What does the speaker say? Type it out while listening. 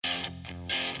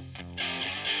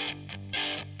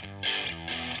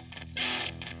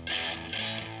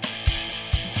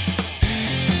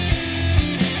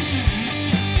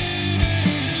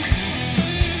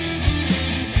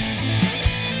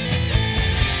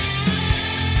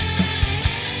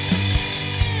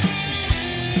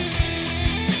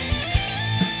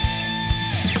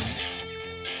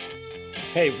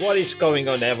Hey, what is going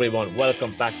on, everyone?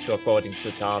 Welcome back to According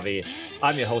to Davi.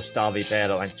 I'm your host, Davi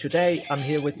Bero, and today I'm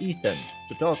here with Ethan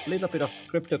to talk a little bit of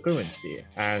cryptocurrency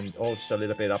and also a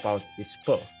little bit about his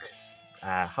book.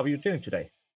 How are you doing today?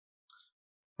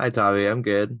 Hi, Tavi. I'm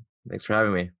good. Thanks for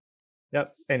having me.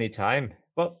 Yep, anytime.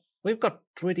 Well, we've got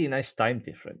pretty nice time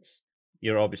difference.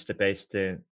 You're obviously based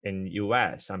in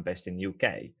US, I'm based in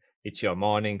UK. It's your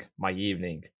morning, my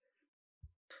evening.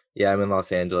 Yeah, I'm in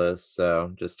Los Angeles,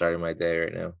 so just starting my day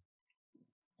right now.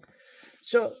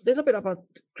 So, a little bit about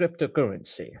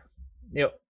cryptocurrency. You know,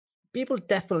 people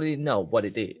definitely know what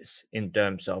it is in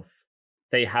terms of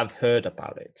they have heard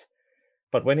about it.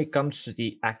 But when it comes to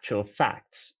the actual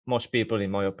facts, most people,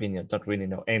 in my opinion, don't really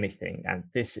know anything, and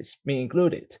this is me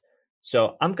included.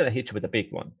 So I'm going to hit you with a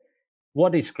big one.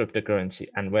 What is cryptocurrency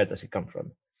and where does it come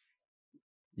from?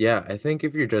 Yeah, I think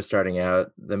if you're just starting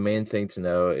out, the main thing to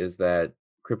know is that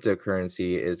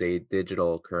cryptocurrency is a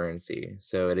digital currency,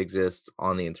 so it exists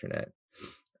on the internet.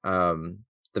 Um,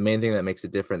 the main thing that makes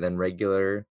it different than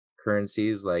regular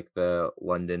currencies like the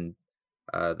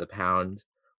pound,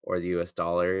 or the US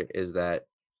dollar is that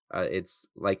it's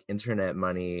like internet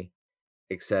money,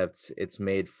 except it's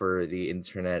made for the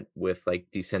internet with like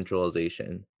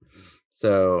decentralization.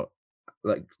 So,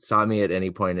 like, stop me at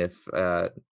any point if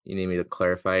you need me to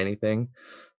clarify anything.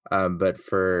 But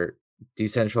for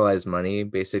decentralized money,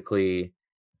 basically,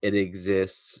 it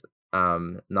exists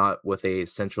not with a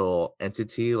central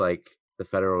entity like the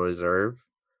Federal Reserve.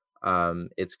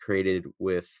 It's created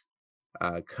with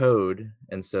code,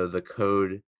 and so the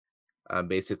code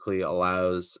basically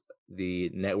allows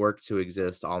the network to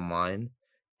exist online,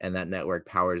 and that network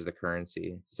powers the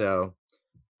currency. So,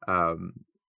 um,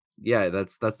 yeah,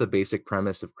 that's the basic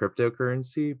premise of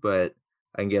cryptocurrency, but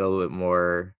I can get a little bit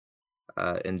more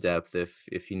in depth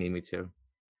if you need me to.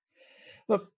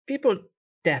 Well, people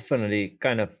definitely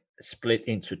kind of split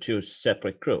into two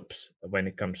separate groups when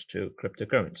it comes to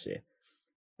cryptocurrency.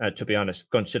 To be honest,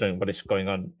 considering what is going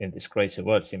on in this crazy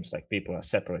world, seems like people are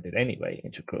separated anyway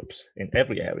into groups in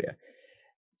every area.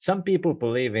 Some people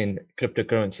believe in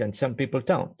cryptocurrency and some people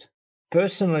don't.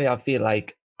 Personally, I feel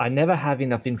like I never have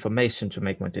enough information to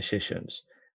make my decisions,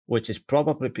 which is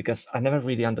probably because I never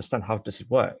really understand how does it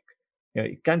work.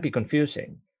 It can be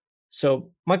confusing.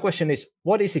 So my question is,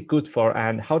 what is it good for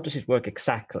and how does it work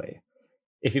exactly?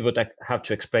 If you would have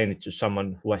to explain it to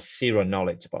someone who has zero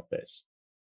knowledge about this.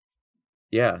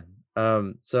 Yeah.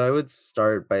 So I would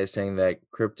start by saying that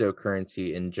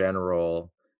cryptocurrency in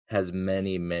general has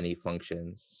many, many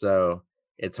functions. So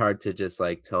it's hard to just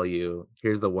like tell you,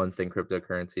 here's the one thing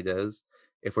cryptocurrency does.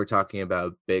 If we're talking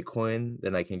about Bitcoin,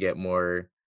 then I can get more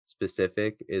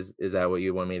specific. Is that what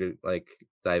you want me to like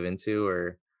dive into,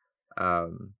 or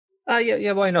um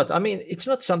Yeah, why not? I mean, it's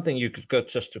not something you could go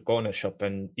just to corner shop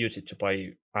and use it to buy,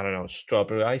 I don't know,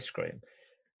 strawberry ice cream.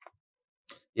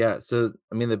 yeah, so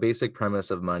I mean the basic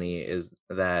premise of money is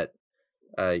that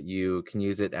you can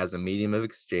use it as a medium of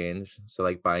exchange. So,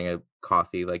 like buying a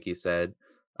coffee, like you said,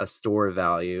 a store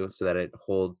value so that it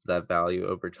holds that value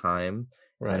over time.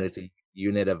 And then Right. it's a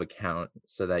unit of account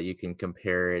so that you can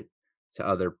compare it to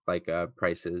other like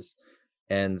prices.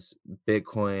 And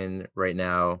Bitcoin right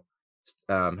now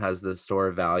has the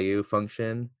store value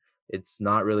function. It's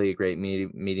not really a great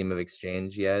medium of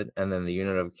exchange yet. And then the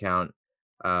unit of account,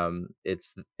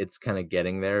 it's kind of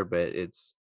getting there, but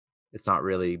it's not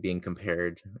really being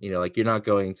compared. Like you're not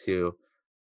going to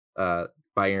uh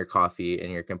buying your coffee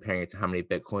and you're comparing it to how many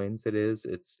bitcoins it is.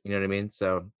 It's you know what I mean?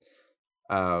 So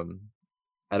um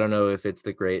I don't know if it's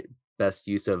the great best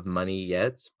use of money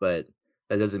yet, but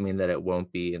that doesn't mean that it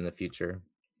won't be in the future.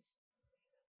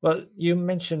 Well, you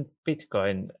mentioned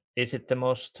Bitcoin. Is it the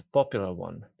most popular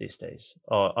one these days,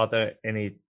 or are there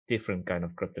any different kind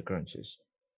of cryptocurrencies?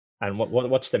 And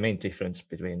what's the main difference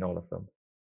between all of them?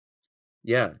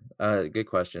 Yeah, good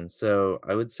question. So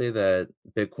I would say that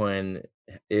Bitcoin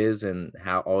is and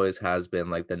how always has been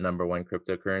like the number one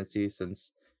cryptocurrency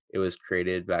since it was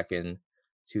created back in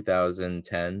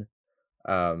 2010.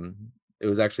 It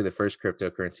was actually the first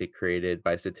cryptocurrency created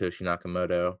by Satoshi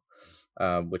Nakamoto,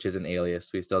 which is an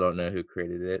alias. We still don't know who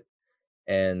created it.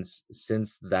 And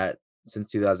since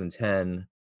 2010,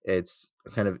 it's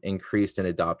kind of increased in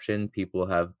adoption. People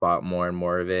have bought more and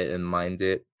more of it and mined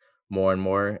it more and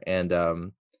more. And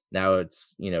now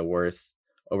it's worth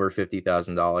over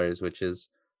 $50,000, which is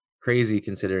crazy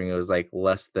considering it was like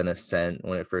less than a cent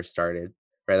when it first started.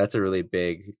 Right, that's a really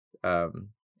big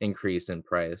increase in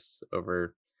price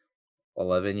over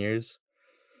 11 years.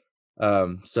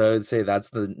 So I would say that's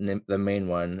the main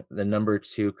one. The number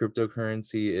two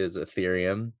cryptocurrency is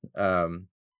Ethereum.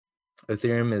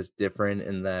 Ethereum is different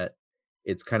in that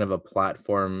it's kind of a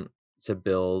platform to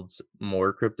build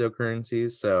more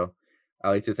cryptocurrencies. So I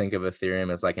like to think of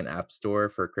Ethereum as like an app store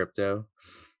for crypto.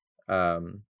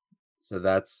 Um, so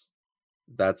that's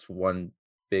one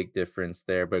big difference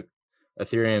there. But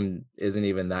Ethereum isn't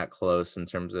even that close in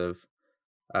terms of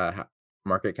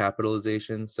market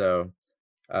capitalization. So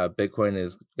Bitcoin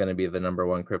is going to be the number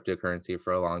one cryptocurrency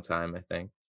for a long time, I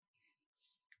think.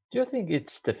 Do you think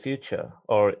it's the future,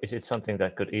 or is it something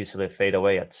that could easily fade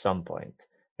away at some point?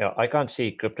 I can't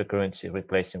see cryptocurrency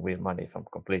replacing real money, if I'm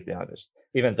completely honest.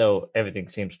 Even though everything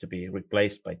seems to be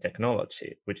replaced by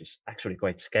technology, which is actually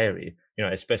quite scary.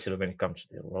 Especially when it comes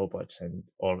to the robots and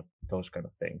all those kind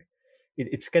of things.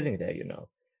 It's getting there.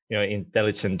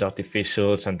 Intelligent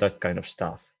artificials and that kind of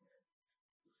stuff.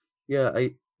 Yeah,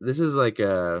 I this is like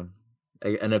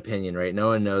an opinion, right? No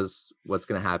one knows what's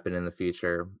going to happen in the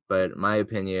future, but my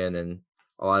opinion and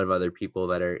a lot of other people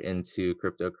that are into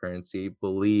cryptocurrency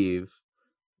believe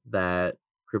that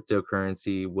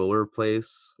cryptocurrency will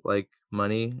replace like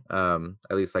money,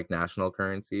 at least like national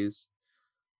currencies.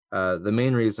 The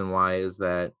main reason why is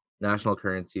that national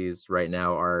currencies right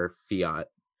now are fiat,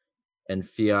 and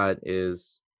fiat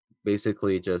is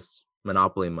basically just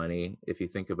monopoly money if you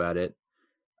think about it.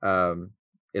 um,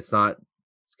 it's not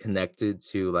connected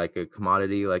to like a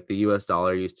commodity. Like the US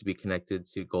dollar used to be connected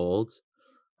to gold.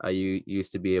 You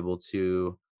used to be able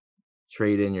to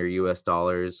trade in your US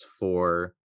dollars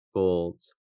for gold,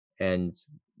 and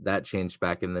that changed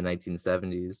back in the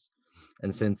 1970s.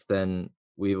 And since then,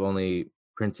 we've only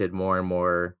printed more and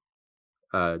more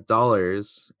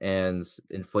dollars, and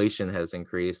inflation has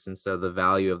increased, and so the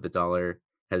value of the dollar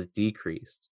has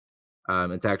decreased.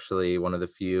 It's actually one of the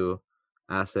few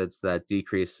assets that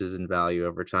decreases in value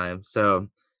over time. So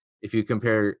if you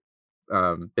compare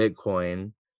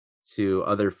Bitcoin to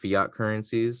other fiat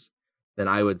currencies, then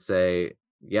I would say,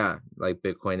 yeah, like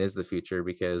Bitcoin is the future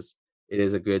because it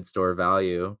is a good store of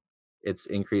value. It's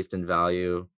increased in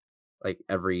value like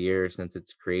every year since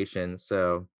its creation.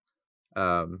 So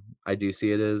I do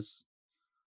see it as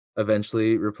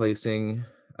eventually replacing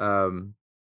um,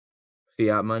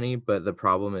 fiat money, but the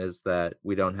problem is that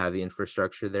we don't have the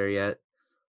infrastructure there yet.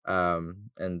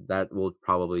 And that will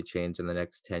probably change in the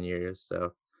next 10 years.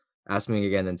 So ask me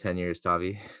again in 10 years,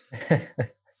 Tavi.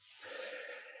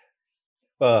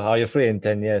 Well, are you free in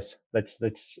 10 years? Let's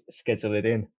schedule it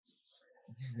in.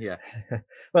 Yeah.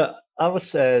 Well, I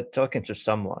was talking to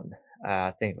someone,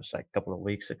 I think it was like a couple of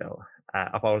weeks ago,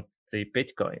 about the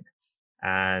Bitcoin,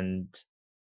 and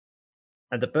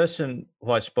the person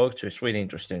who I spoke to is really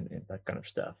interested in that kind of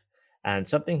stuff. And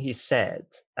something he said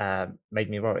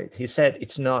made me worried. He said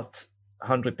it's not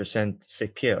 100%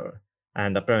 secure,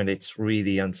 and apparently it's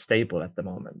really unstable at the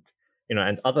moment.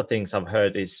 And other things I've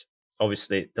heard is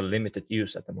obviously the limited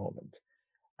use at the moment,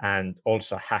 and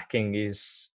also hacking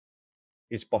is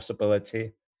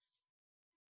possibility.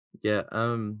 Yeah.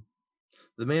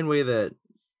 The main way that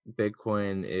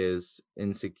Bitcoin is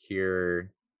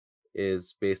insecure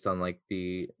is based on like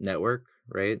the network,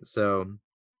 right? So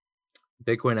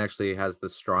Bitcoin actually has the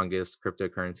strongest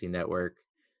cryptocurrency network.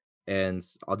 And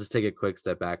I'll just take a quick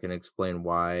step back and explain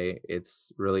why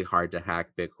it's really hard to hack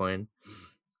Bitcoin.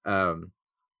 Um,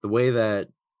 the way that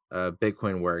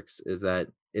Bitcoin works is that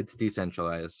it's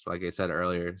decentralized, like I said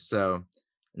earlier. So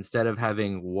instead of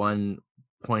having one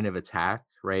point of attack,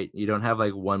 right, you don't have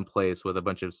like one place with a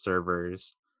bunch of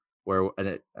servers where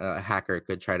a hacker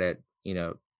could try to,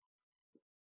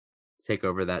 take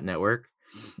over that network.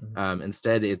 Mhm.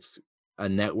 Instead, it's a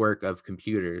network of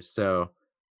computers. So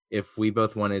if we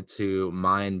both wanted to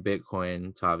mine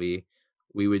Bitcoin, Tavi,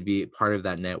 we would be part of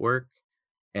that network,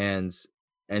 and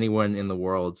anyone in the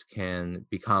world can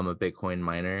become a Bitcoin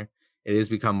miner. It has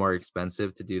become more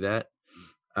expensive to do that,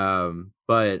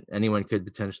 but anyone could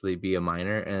potentially be a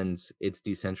miner, and it's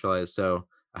decentralized. So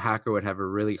a hacker would have a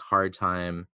really hard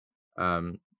time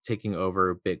taking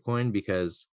over Bitcoin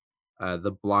because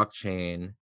the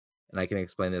blockchain, and I can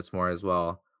explain this more as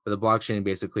well. But the blockchain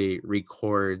basically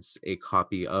records a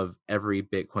copy of every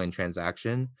Bitcoin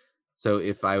transaction. So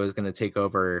if I was going to take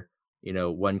over,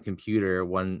 one computer,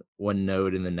 one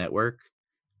node in the network,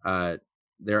 uh,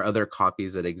 there are other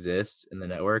copies that exist in the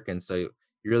network, and so you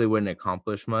really wouldn't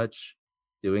accomplish much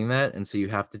doing that. And so you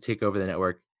have to take over the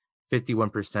network,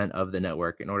 51% of the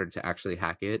network, in order to actually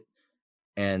hack it,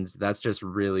 and that's just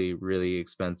really really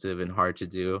expensive and hard to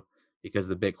do because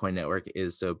the Bitcoin network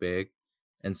is so big.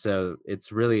 And so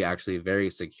it's really actually very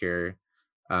secure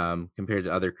compared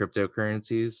to other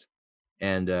cryptocurrencies,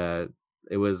 and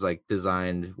it was like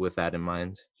designed with that in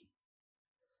mind.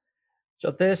 So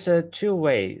there's two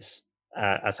ways,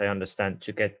 as I understand,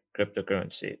 to get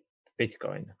cryptocurrency,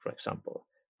 Bitcoin, for example,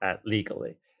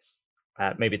 legally.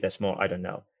 Maybe there's more, I don't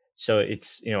know. So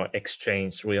it's,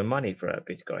 exchange real money for a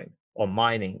Bitcoin or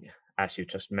mining, as you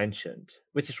just mentioned,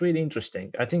 which is really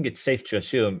interesting. I think it's safe to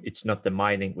assume it's not the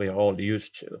mining we're all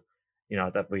used to,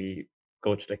 that we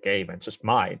go to the game and just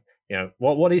mine.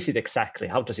 What is it exactly?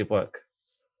 How does it work?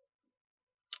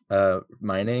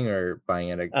 Mining or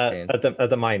buying at exchange? At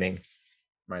the mining.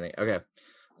 Mining. Okay.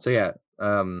 So yeah,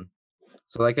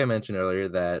 so like I mentioned earlier,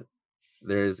 that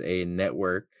there's a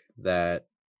network that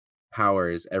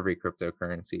powers every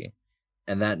cryptocurrency,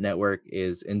 and that network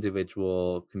is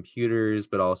individual computers,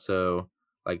 but also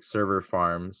like server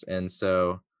farms. And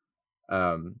so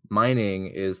mining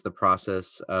is the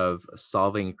process of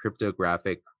solving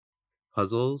cryptographic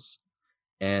puzzles,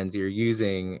 and you're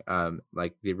using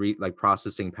like like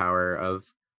processing power of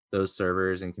those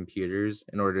servers and computers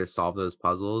in order to solve those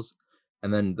puzzles.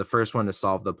 And then the first one to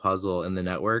solve the puzzle in the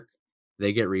network,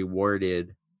 they get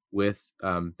rewarded with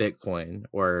Bitcoin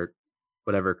or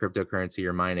whatever cryptocurrency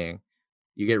you're mining.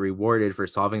 You get rewarded for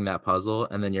solving that puzzle,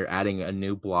 and then you're adding a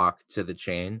new block to the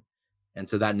chain. And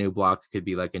so that new block could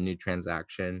be like a new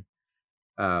transaction.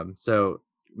 So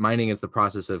mining is the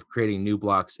process of creating new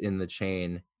blocks in the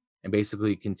chain and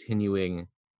basically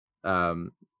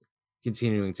um,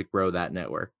 continuing to grow that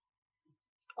network.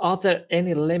 Are there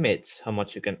any limits how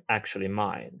much you can actually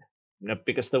mine?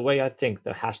 Because the way I think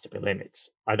there has to be limits.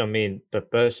 I don't mean per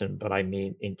person, but I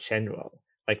mean in general.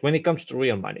 Like when it comes to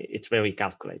real money, it's very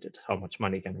calculated how much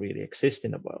money can really exist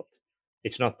in the world.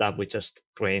 It's not that we just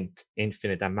print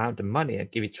infinite amount of money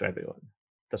and give it to everyone.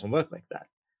 It doesn't work like that.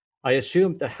 I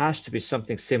assume there has to be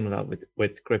something similar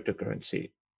with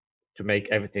cryptocurrency to make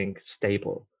everything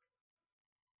stable.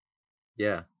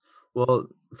 Yeah. Well,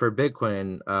 for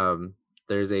Bitcoin,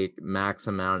 there's a max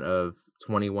amount of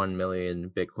 21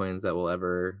 million Bitcoins that will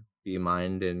ever be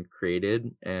mined and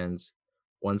created. And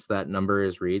once that number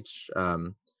is reached,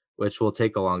 which will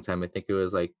take a long time, I think it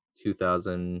was like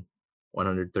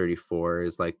 2134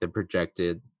 is like the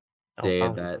projected Oh day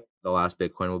wow. that the last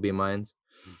Bitcoin will be mined.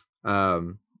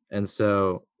 Um, and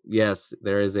so, yes,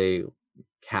 there is a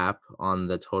cap on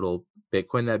the total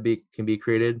Bitcoin that can be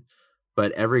created,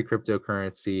 but every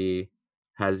cryptocurrency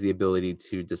has the ability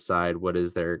to decide what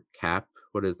is their cap,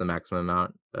 what is the maximum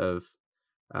amount of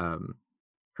um,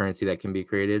 currency that can be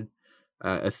created.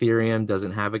 Ethereum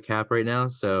doesn't have a cap right now,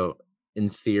 so in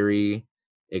theory,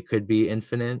 it could be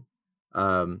infinite.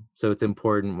 So it's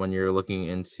important when you're looking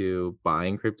into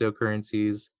buying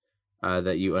cryptocurrencies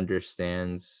that you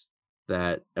understand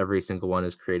that every single one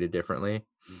is created differently.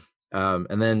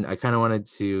 And then I kind of wanted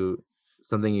to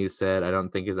something you said I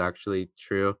don't think is actually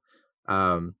true.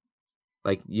 Um,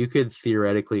 like you could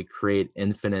theoretically create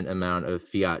infinite amount of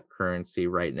fiat currency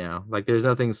right now. Like there's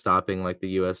nothing stopping like the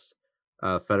U.S.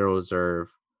 Federal Reserve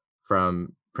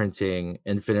from printing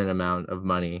infinite amount of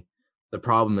money. The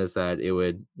problem is that it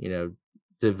would,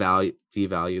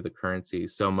 devalue the currency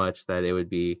so much that it would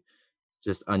be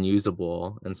just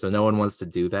unusable, and so no one wants to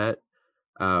do that.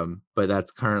 But that's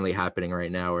currently happening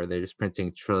right now, where they're just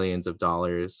printing trillions of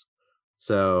dollars.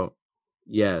 So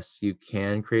yes, you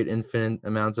can create infinite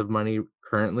amounts of money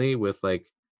currently with like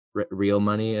real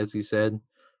money, as you said.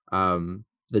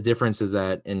 The difference is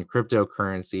that in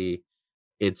cryptocurrency,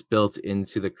 it's built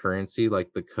into the currency,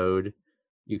 like the code.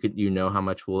 How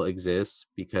much will exist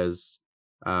because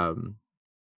um,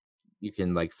 you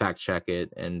can like fact check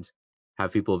it and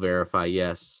have people verify,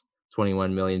 yes,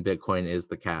 21 million Bitcoin is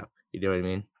the cap. You know what I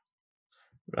mean?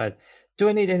 Right. Do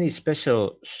I need any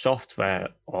special software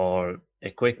or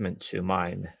equipment to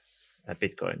mine a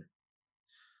Bitcoin?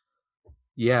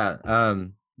 Yeah.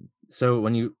 So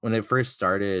when it first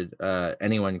started,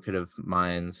 anyone could have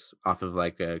mined off of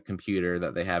like a computer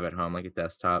that they have at home, like a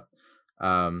desktop.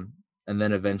 Um, and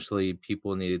then eventually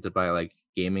people needed to buy like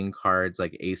gaming cards,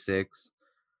 like ASICs.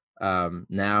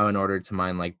 Now in order to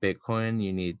mine like Bitcoin,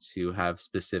 you need to have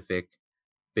specific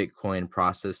Bitcoin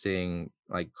processing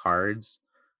like cards,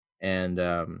 and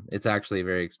it's actually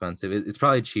very expensive. It's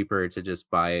probably cheaper to just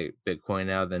buy Bitcoin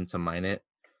now than to mine it.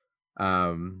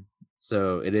 Um,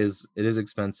 so it is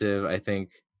expensive. I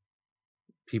think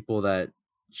people that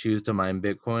choose to mine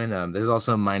Bitcoin, there's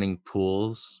also mining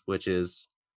pools, which is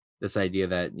this idea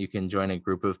that you can join a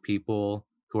group of people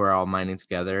who are all mining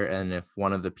together, and if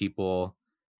one of the people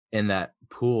in that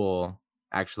pool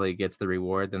actually gets the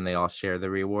reward, then they all share the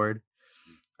reward.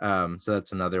 So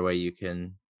that's another way you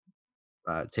can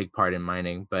take part in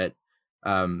mining. But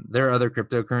there are other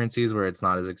cryptocurrencies where it's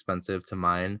not as expensive to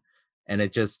mine, and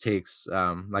it just takes,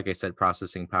 like I said,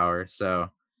 processing power. So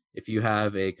if you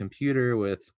have a computer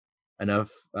with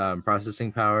enough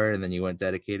processing power, and then you went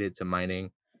dedicated to mining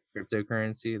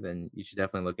cryptocurrency, then you should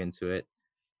definitely look into it.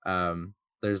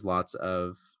 there's lots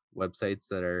of websites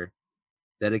that are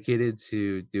dedicated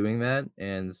to doing that,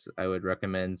 and I would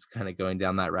recommend kind of going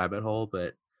down that rabbit hole.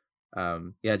 But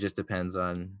yeah, it just depends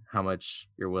on how much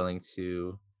you're willing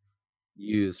to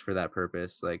use for that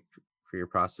purpose, like for your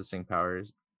processing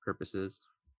powers purposes.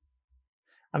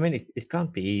 I mean, it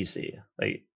can't be easy.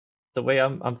 Like the way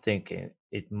I'm thinking,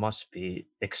 it must be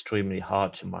extremely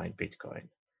hard to mine Bitcoin.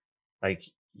 Like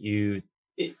you,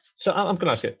 so I'm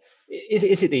gonna ask you: is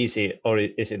it easy or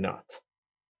is it not?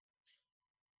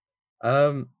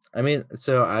 I mean,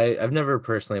 so I've never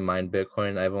personally mined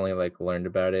Bitcoin. I've only like learned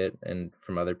about it and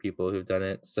from other people who've done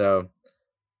it. So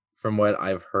from what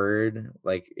I've heard,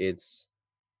 like it's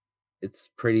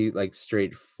pretty like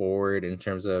straightforward in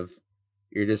terms of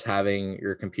you're just having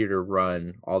your computer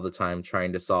run all the time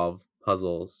trying to solve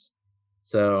puzzles.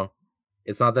 So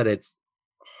it's not that it's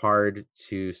hard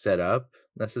to set up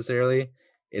necessarily.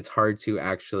 It's hard to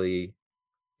actually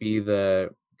be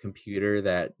the computer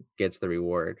that gets the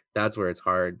reward. That's where it's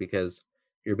hard because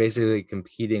you're basically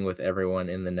competing with everyone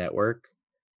in the network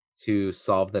to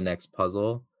solve the next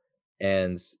puzzle.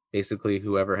 And basically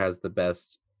whoever has the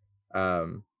best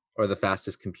or the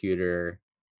fastest computer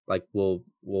like will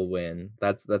win.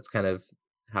 That's kind of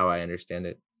how I understand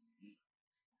it.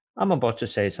 I'm about to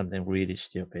say something really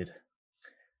stupid.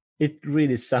 It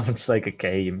really sounds like a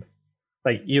game.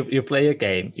 Like you play a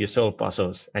game, you solve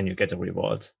puzzles, and you get a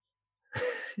reward.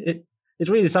 it it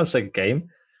really sounds like a game.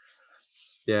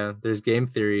 Yeah, there's game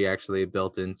theory actually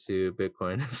built into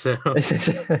Bitcoin. So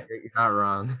you're not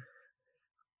wrong.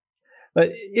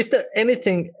 But is there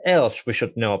anything else we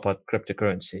should know about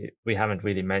cryptocurrency we haven't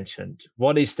really mentioned?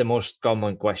 What is the most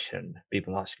common question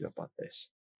people ask you about this?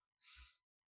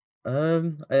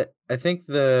 I think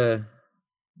the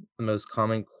most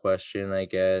common question I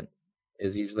get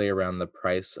is usually around the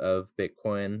price of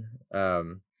Bitcoin.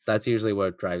 That's usually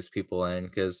what drives people in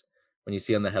because when you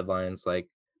see on the headlines like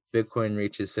Bitcoin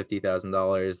reaches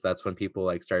 $50,000, that's when people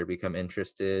like start to become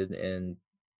interested in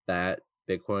that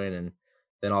Bitcoin, and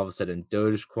then all of a sudden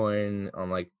Dogecoin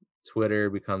on like Twitter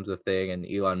becomes a thing, and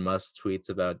Elon Musk tweets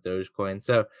about Dogecoin.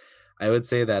 So I would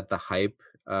say that the hype,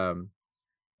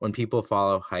 when people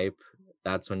follow hype,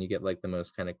 that's when you get like the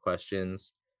most kind of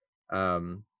questions.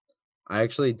 um, I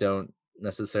actually don't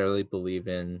necessarily believe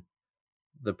in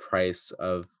the price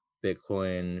of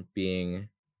Bitcoin being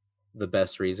the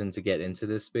best reason to get into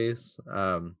this space.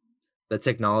 The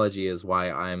technology is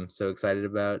why I'm so excited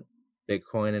about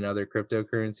Bitcoin and other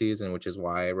cryptocurrencies, and which is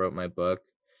why I wrote my book.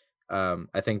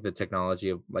 I think the technology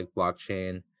of like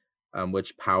blockchain,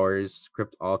 which powers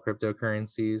all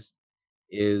cryptocurrencies,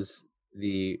 is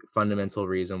the fundamental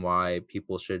reason why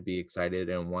people should be excited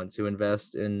and want to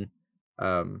invest in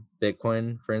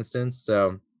Bitcoin, for instance.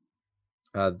 So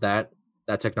that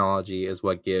technology is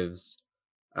what gives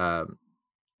um,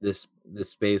 this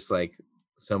space like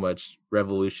so much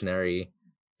revolutionary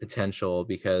potential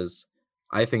because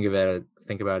I think about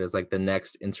it as like the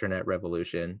next internet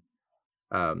revolution.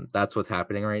 That's what's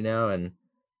happening right now, and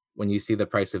when you see the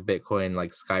price of Bitcoin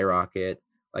like skyrocket,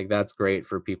 like that's great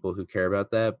for people who care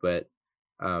about that. But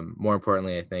more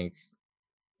importantly, I think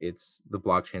it's the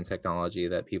blockchain technology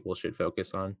that people should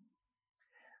focus on.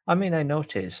 I mean, I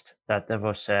noticed that there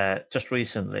was just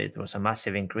recently there was a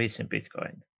massive increase in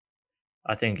Bitcoin.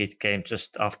 I think it came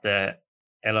just after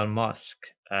Elon Musk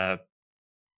uh,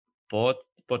 bought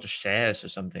bought the shares or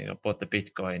something, or bought the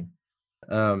Bitcoin.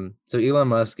 So Elon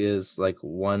Musk is like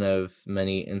one of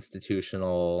many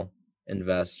institutional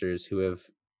investors who have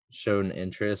shown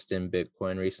interest in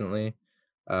Bitcoin recently.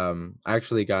 I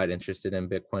actually got interested in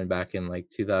Bitcoin back in like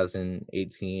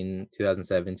 2018,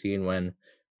 2017 when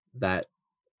that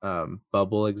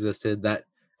bubble existed. That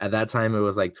at that time it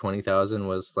was like 20,000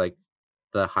 was like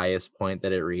the highest point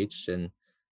that it reached, and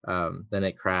then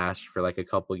it crashed for like a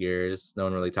couple years. No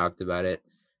one really talked about it,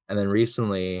 and then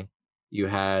recently you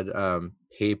had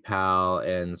PayPal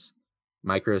and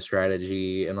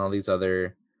MicroStrategy and all these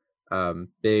other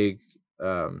big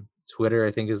Twitter.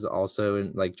 I think is also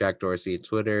in like Jack Dorsey,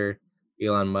 Twitter,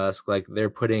 Elon Musk. Like they're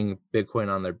putting Bitcoin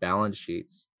on their balance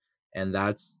sheets, and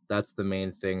that's the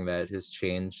main thing that has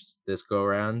changed this go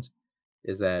around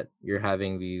is that you're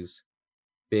having these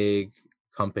big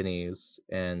companies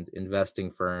and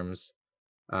investing firms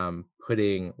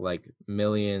putting like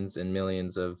millions and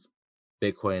millions of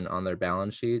Bitcoin on their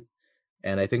balance sheet,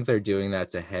 and I think they're doing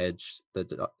that to hedge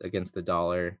against the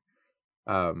dollar.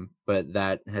 But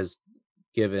that has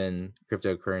given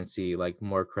cryptocurrency like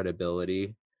more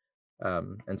credibility,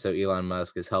 and so Elon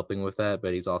Musk is helping with that,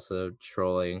 but he's also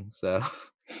trolling. So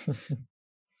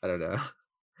I don't know.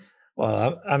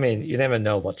 Well, I mean, you never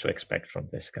know what to expect from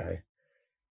this guy.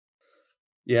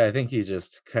 Yeah, I think he's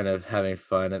just kind of having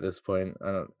fun at this point.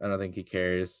 I don't think he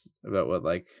cares about what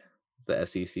like the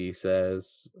SEC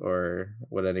says or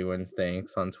what anyone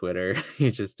thinks on Twitter.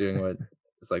 He's just doing what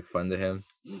is like fun to him.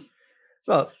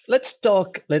 Well, let's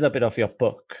talk a little bit of your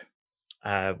book,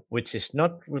 which is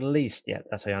not released yet,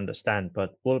 as I understand,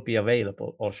 but will be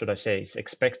available, or should I say, is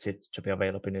expected to be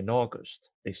available in August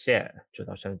this year,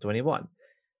 2021.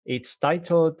 It's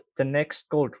titled The Next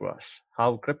Gold Rush: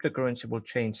 How Cryptocurrency Will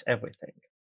Change Everything.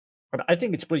 But I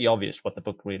think it's pretty obvious what the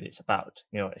book really is about,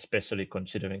 especially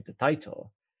considering the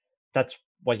title. That's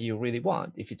what you really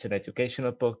want. If it's an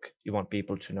educational book, you want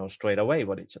people to know straight away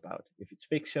what it's about. If it's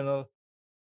fictional,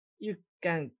 you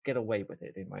can get away with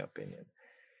it, in my opinion.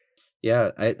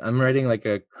 Yeah, I'm writing like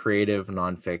a creative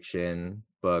nonfiction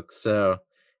book, so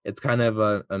it's kind of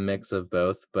a mix of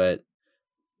both. But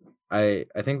I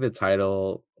think the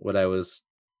title, what I was,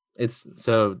 it's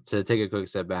so to take a quick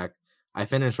step back. I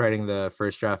finished writing the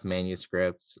first draft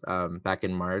manuscript back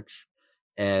in March,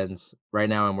 and right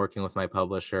now I'm working with my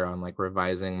publisher on like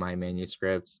revising my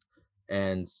manuscript,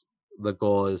 and the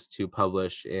goal is to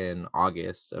publish in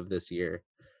August of this year.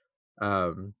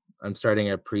 I'm starting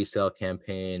a pre-sale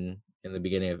campaign in the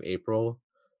beginning of April.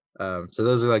 So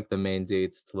those are like the main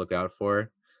dates to look out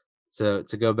for. So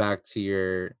to go back to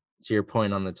your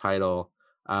point on the title,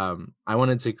 I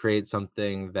wanted to create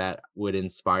something that would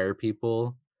inspire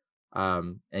people,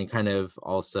 and kind of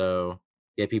also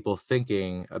get people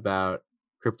thinking about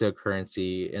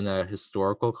cryptocurrency in a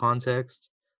historical context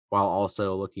while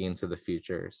also looking into the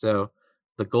future. So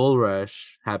the gold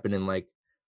rush happened in like,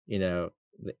 the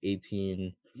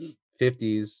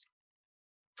 1850s,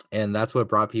 and that's what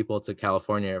brought people to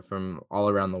California from all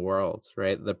around the world,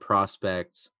 right? The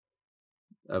prospect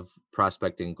of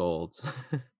prospecting gold.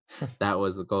 That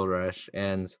was the gold rush.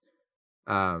 And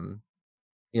um,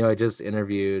 I just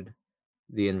interviewed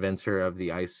the inventor of the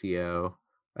ICO,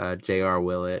 J.R.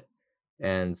 Willett,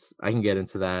 and I can get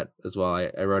into that as well. I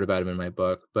wrote about him in my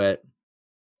book, but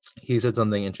he said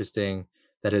something interesting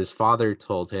that his father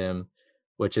told him,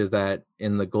 which is that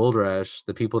in the gold rush,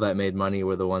 the people that made money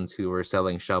were the ones who were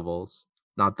selling shovels,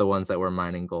 not the ones that were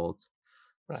mining gold.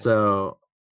 Right. So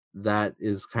that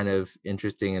is kind of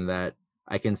interesting in that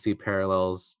I can see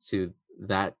parallels to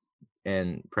that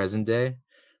in present day,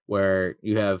 where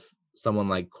you have someone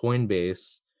like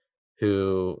Coinbase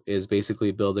who is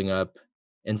basically building up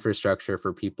infrastructure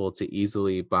for people to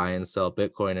easily buy and sell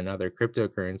Bitcoin and other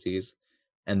cryptocurrencies.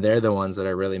 And they're the ones that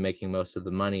are really making most of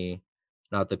the money,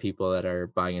 not the people that are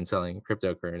buying and selling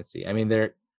cryptocurrency. I mean,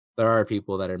 there are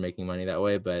people that are making money that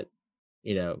way, but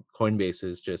Coinbase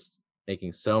is just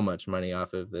making so much money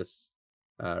off of this,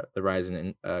 the rise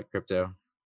in crypto.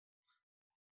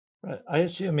 Right. I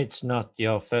assume it's not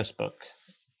your first book.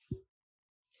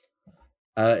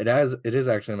 It is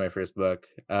actually my first book.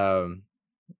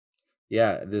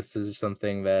 Yeah, this is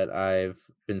something that I've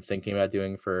been thinking about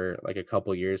doing for like a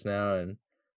couple years now, and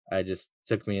I just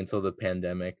took me until the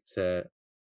pandemic to,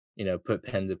 put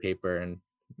pen to paper and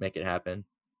make it happen.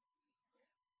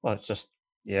 Well, it's just,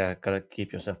 yeah, gotta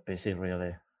keep yourself busy,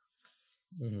 really.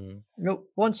 Mhm.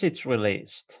 Once it's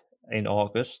released in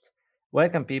August, where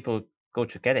can people go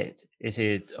to get it? Is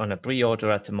it on a pre-order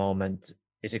at the moment?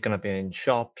 Is it gonna be in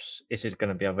shops? Is it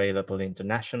gonna be available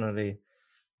internationally?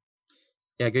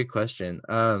 Yeah, good question.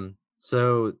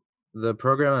 So the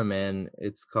program I'm in,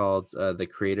 it's called the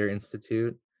Creator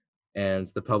Institute, and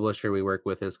the publisher we work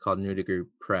with is called New Degree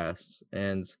Press.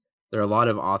 And there are a lot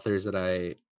of authors that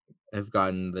I have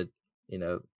gotten the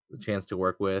chance to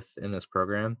work with in this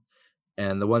program.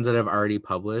 And the ones that have already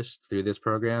published through this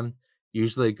program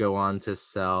usually go on to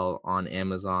sell on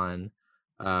Amazon.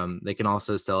 They can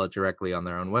also sell it directly on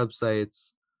their own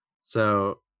websites.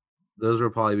 So those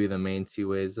will probably be the main two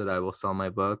ways that I will sell my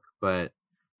book. But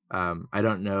I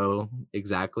don't know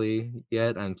exactly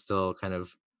yet. I'm still kind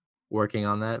of working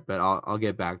on that, but I'll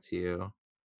get back to you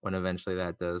when eventually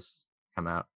that does come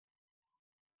out.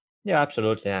 Yeah,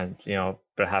 absolutely. And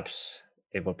perhaps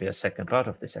it will be a second part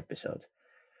of this episode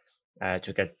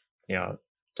to get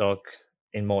talk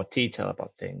in more detail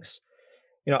about things.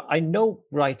 I know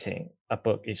writing a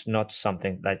book is not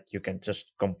something that you can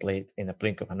just complete in a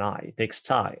blink of an eye. It takes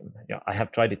time. I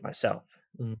have tried it myself.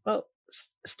 Mm. Well,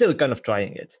 still kind of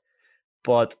trying it,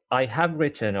 but I have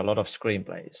written a lot of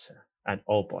screenplays, and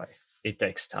oh boy, it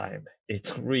takes time.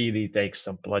 It really takes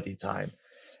some bloody time.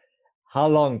 How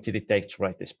long did it take to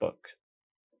write this book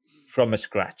from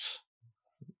scratch?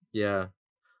 Yeah,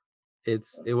 it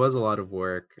was a lot of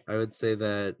work. I would say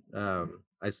that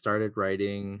I started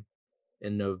writing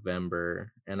in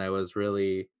November, and I was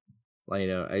really like,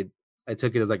 I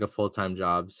took it as like a full-time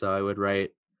job, so I would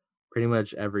write pretty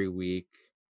much every week.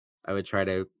 I would try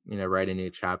to, write a new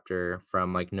chapter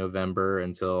from like November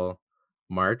until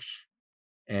March,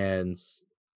 and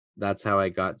that's how I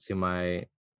got to my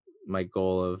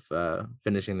goal of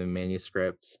finishing the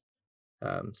manuscript.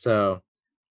 So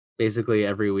basically,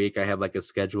 every week I had like a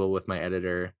schedule with my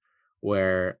editor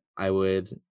where I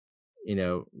would,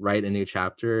 write a new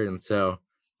chapter, and so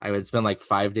I would spend like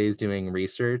 5 days doing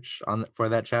research for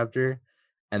that chapter,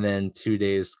 and then 2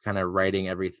 days kind of writing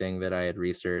everything that I had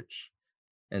researched.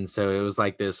 And so it was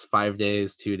like this 5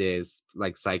 days, 2 days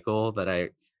like cycle that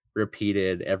I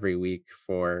repeated every week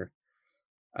for,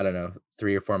 I don't know,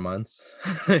 3 or 4 months.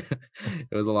 It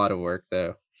was a lot of work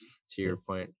though, to your Mm.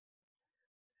 point.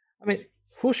 I mean,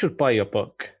 who should buy your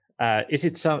book? Is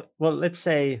it some? Well, let's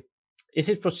say, is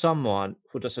it for someone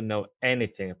who doesn't know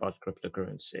anything about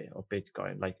cryptocurrency or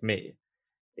Bitcoin, like me?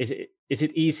 Is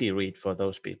it easy read for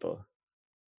those people,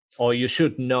 or you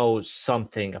should know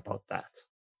something about that?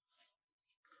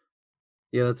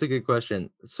 Yeah, that's a good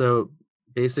question. So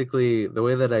basically, the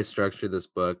way that I structured this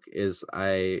book is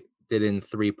I did in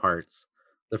 3 parts.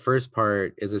 The first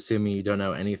part is assuming you don't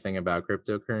know anything about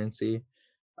cryptocurrency.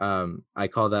 I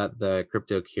call that the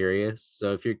crypto curious.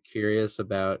 So if you're curious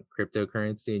about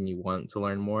cryptocurrency and you want to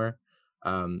learn more,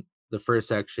 the first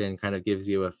section kind of gives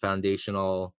you a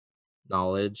foundational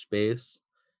knowledge base.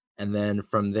 And then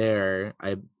from there,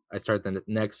 I start the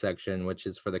next section, which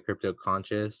is for the crypto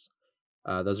conscious.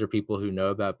 Those are people who know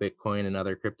about Bitcoin and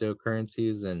other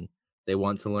cryptocurrencies, and they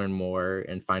want to learn more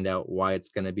and find out why it's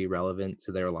going to be relevant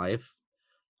to their life.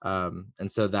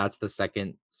 And so that's the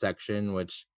second section,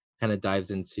 which kind of dives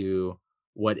into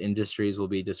what industries will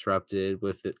be disrupted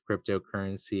with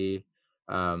cryptocurrency,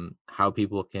 how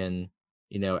people can,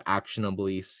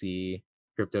 actionably see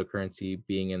cryptocurrency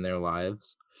being in their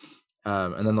lives.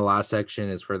 And then the last section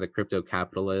is for the crypto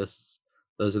capitalists.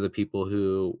 Those are the people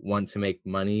who want to make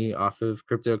money off of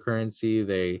cryptocurrency.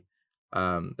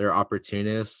 They're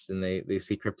opportunists, and they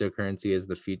see cryptocurrency as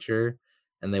the future,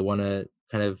 and they want to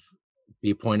kind of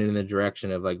be pointed in the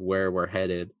direction of like where we're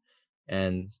headed.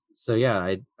 And so yeah,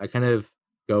 I kind of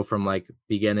go from like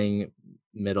beginning,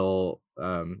 middle,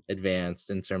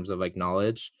 advanced in terms of like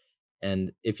knowledge.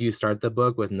 And if you start the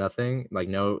book with nothing, like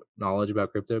no knowledge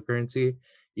about cryptocurrency,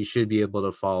 you should be able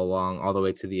to follow along all the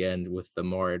way to the end with the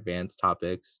more advanced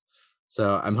topics.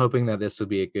 So I'm hoping that this will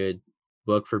be a good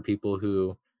book for people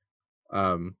who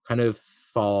kind of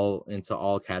fall into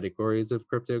all categories of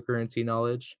cryptocurrency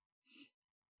knowledge.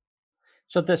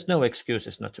 So there's no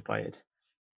excuses not to buy it.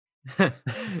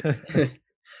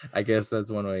 I guess that's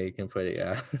one way you can put it.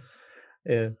 Yeah.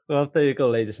 Yeah. Well, there you go,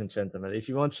 ladies and gentlemen. If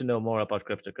you want to know more about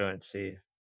cryptocurrency,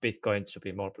 Bitcoin to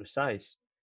be more precise,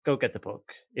 go get the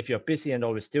book. If you're busy and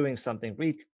always doing something,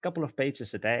 read a couple of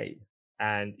pages a day.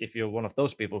 And if you're one of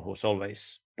those people who's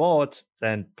always bored,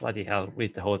 then bloody hell,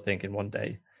 read the whole thing in one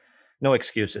day. No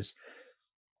excuses.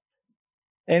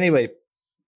 Anyway,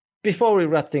 before we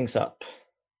wrap things up,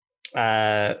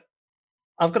 uh,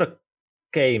 I've got a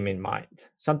game in mind,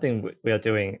 something we are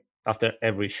doing after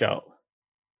every show.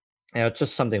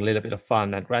 Just something a little bit of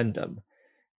fun and random.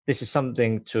 This is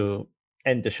something to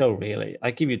end the show, really.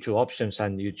 I give you two options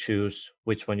and you choose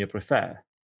which one you prefer.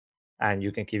 And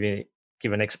you can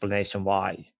give an explanation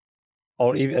why.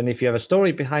 Or even if you have a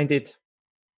story behind it,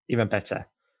 even better.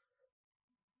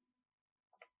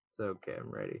 So okay,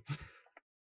 I'm ready.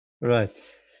 Right.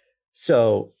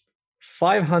 So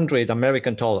 500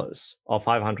 American dollars or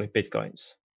 500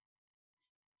 Bitcoins.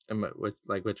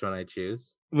 Which one I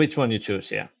choose? Which one you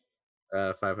choose, yeah.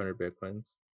 500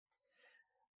 Bitcoins.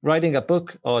 Writing a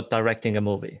book or directing a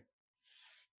movie?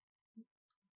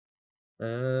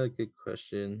 Good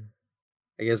question.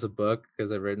 I guess a book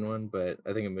because I've written one, but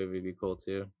I think a movie would be cool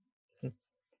too.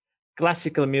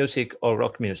 Classical music or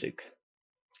rock music?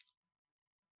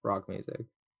 Rock music.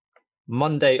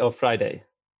 Monday or Friday?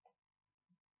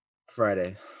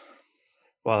 Friday.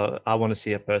 Well, I want to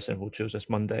see a person who chooses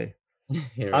Monday.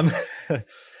 Here. I'm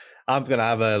I'm gonna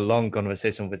have a long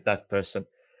conversation with that person.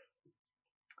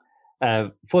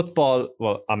 Football,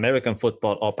 well, American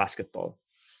football or basketball?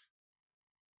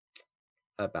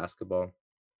 Basketball.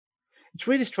 It's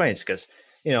really strange because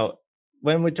you know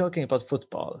when we're talking about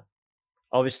football,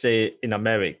 obviously in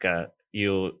America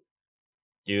you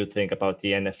think about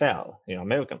the NFL,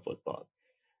 American football,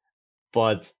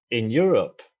 but in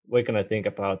Europe we're gonna think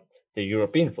about the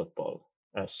European football,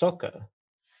 soccer.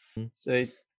 So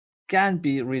it can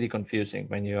be really confusing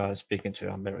when you are speaking to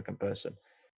an American person.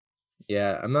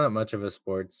 Yeah, I'm not much of a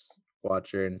sports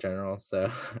watcher in general, so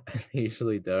I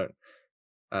usually don't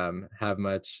have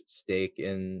much stake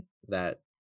in that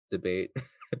debate.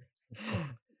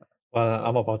 Well,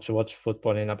 I'm about to watch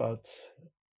football in about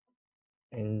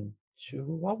in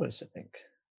 2 hours, I think,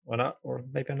 or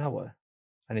maybe an hour.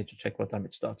 I need to check what time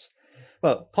it starts.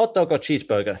 Well, hot dog or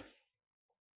cheeseburger?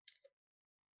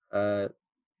 Uh,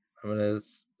 I'm gonna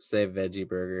say veggie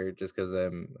burger just because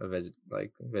I'm a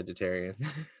vegetarian.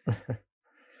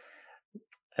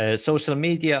 Social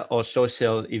media or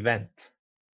social event?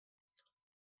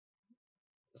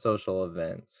 Social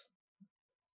events.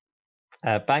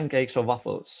 Pancakes or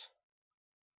waffles?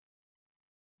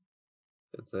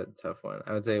 It's a tough one.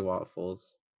 I would say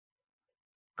waffles.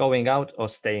 Going out or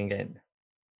staying in?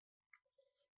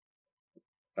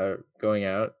 Going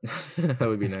out. That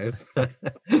would be nice.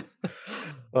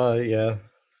 Well, yeah.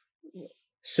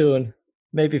 Soon,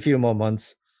 maybe a few more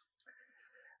months,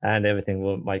 and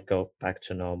everything might go back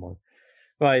to normal.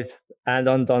 Right. And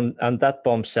on that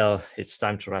bombshell, it's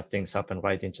time to wrap things up and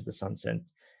right into the sunset.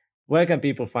 Where can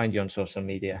people find you on social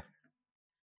media?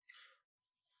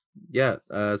 Yeah.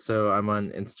 So I'm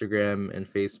on Instagram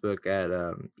and Facebook at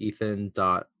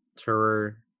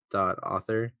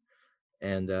ethan.turer.author.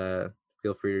 And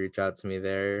feel free to reach out to me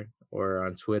there, or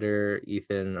on Twitter,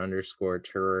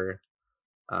 Ethan_Turer.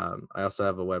 I also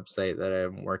have a website that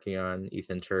I'm working on,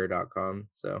 ethanturer.com.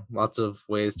 So lots of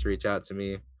ways to reach out to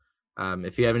me.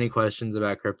 If you have any questions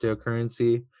about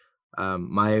cryptocurrency,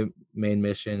 my main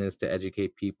mission is to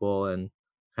educate people and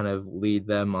kind of lead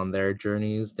them on their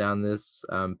journeys down this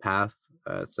path.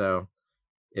 So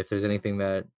if there's anything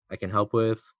that I can help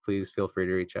with, please feel free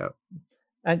to reach out.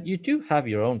 And you do have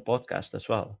your own podcast as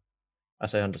well,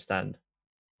 as I understand,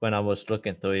 when I was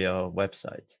looking through your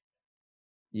website.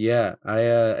 Yeah,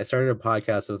 I started a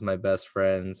podcast with my best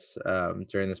friends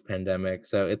during this pandemic.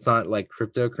 So it's not like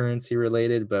cryptocurrency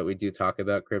related, but we do talk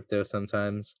about crypto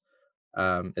sometimes.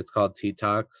 It's called Tea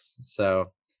Talks.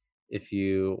 So if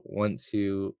you want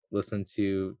to listen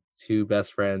to two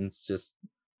best friends just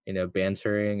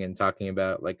bantering and talking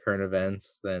about like current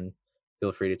events, then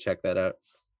feel free to check that out.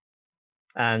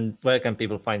 And where can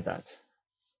people find that?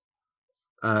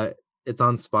 It's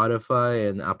on Spotify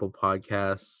and Apple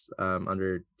Podcasts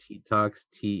under Tea Talks,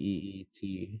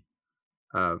 TEET.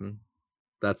 Um,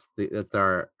 that's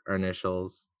our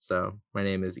initials. So my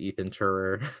name is Ethan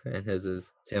Turer, and his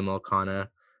is Tim Elkana.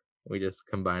 We just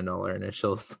combined all our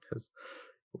initials because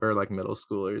we're like middle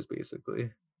schoolers,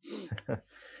 basically.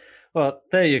 Well,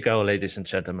 there you go, ladies and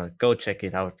gentlemen. Go check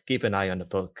it out. Keep an eye on the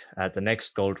book. The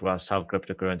Next Gold Rush, How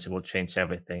Cryptocurrency Will Change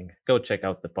Everything. Go check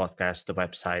out the podcast, the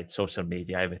website, social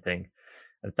media, everything.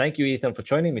 And thank you, Ethan, for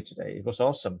joining me today. It was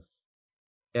awesome.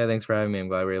 Yeah, thanks for having me. I'm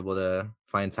glad we were able to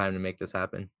find time to make this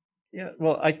happen. Yeah,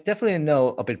 well, I definitely know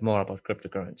a bit more about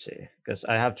cryptocurrency because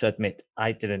I have to admit,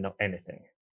 I didn't know anything.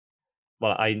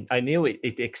 Well, I knew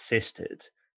it existed,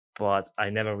 but I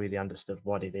never really understood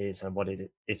what it is and what is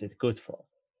it good for.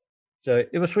 So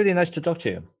it was really nice to talk to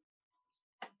you.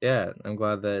 Yeah, I'm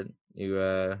glad that you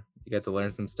get to learn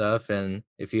some stuff. And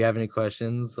if you have any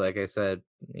questions, like I said,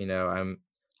 I'm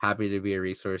happy to be a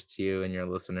resource to you and your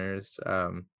listeners.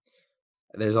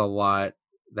 There's a lot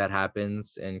that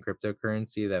happens in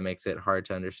cryptocurrency that makes it hard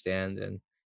to understand, and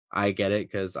I get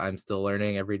it because I'm still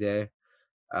learning every day.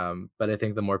 But I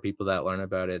think the more people that learn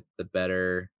about it, the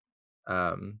better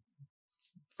um,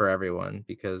 for everyone,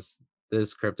 because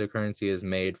this cryptocurrency is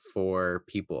made for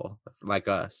people like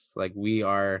us. Like, we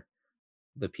are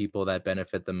the people that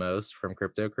benefit the most from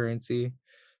cryptocurrency.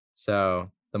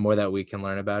 So the more that we can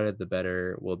learn about it, the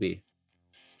better we'll be.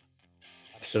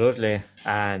 Absolutely.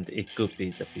 And it could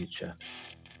be the future.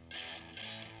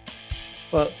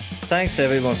 Well, thanks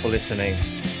everyone for listening,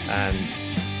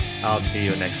 and I'll see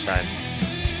you next time.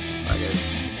 Bye,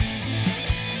 guys.